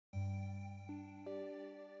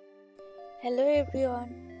Hello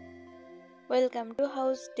everyone, welcome to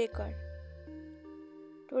House Decor.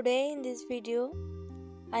 Today in this video,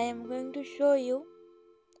 I am going to show you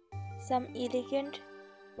some elegant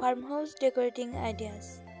farmhouse decorating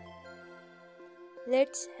ideas.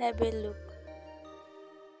 Let's have a look.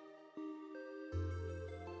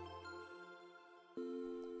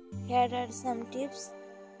 Here are some tips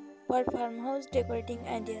for farmhouse decorating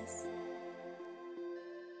ideas.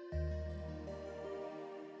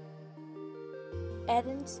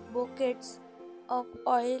 Arrange bouquets of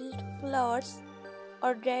oiled flowers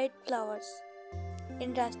or dried flowers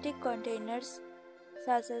in rustic containers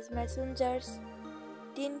such as mason jars,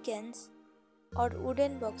 tin cans, or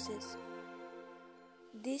wooden boxes.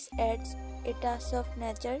 This adds a touch of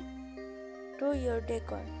nature to your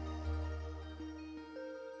decor.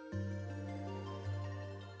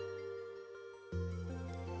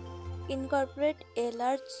 Incorporate a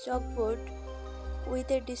large chalkboard with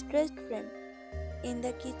a distressed frame in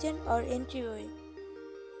the kitchen or entryway.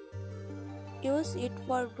 Use it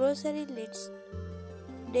for grocery lists,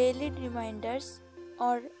 daily reminders,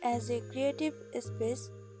 or as a creative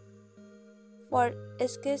space for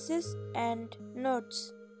sketches and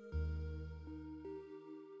notes.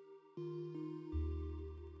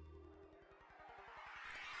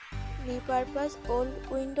 Repurpose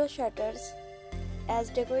old window shutters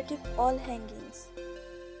as decorative wall hangings,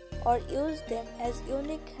 or use them as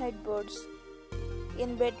unique headboards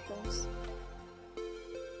in bedrooms.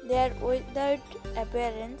 Their withered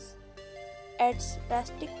appearance adds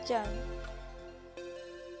rustic charm.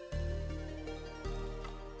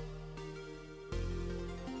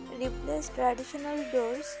 Replace traditional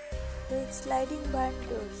doors with sliding barn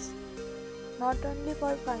doors, not only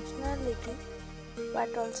for functionality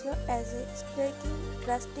but also as a striking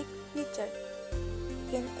rustic feature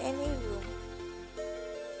in any room.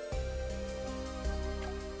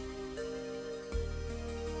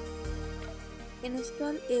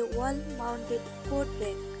 Install a wall-mounted coat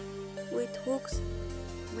rack with hooks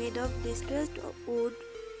made of distressed wood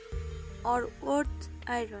or wrought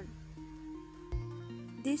iron.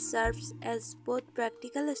 This serves as both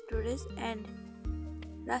practical storage and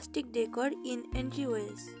rustic decor in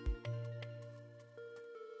entryways.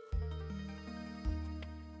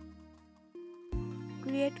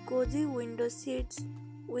 Create cozy window seats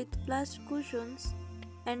with plush cushions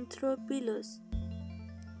and throw pillows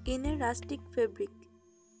in a rustic fabric.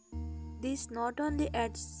 This not only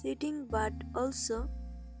adds seating but also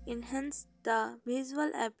enhances the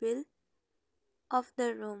visual appeal of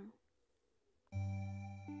the room.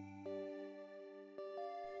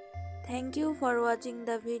 Thank you for watching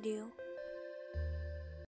the video.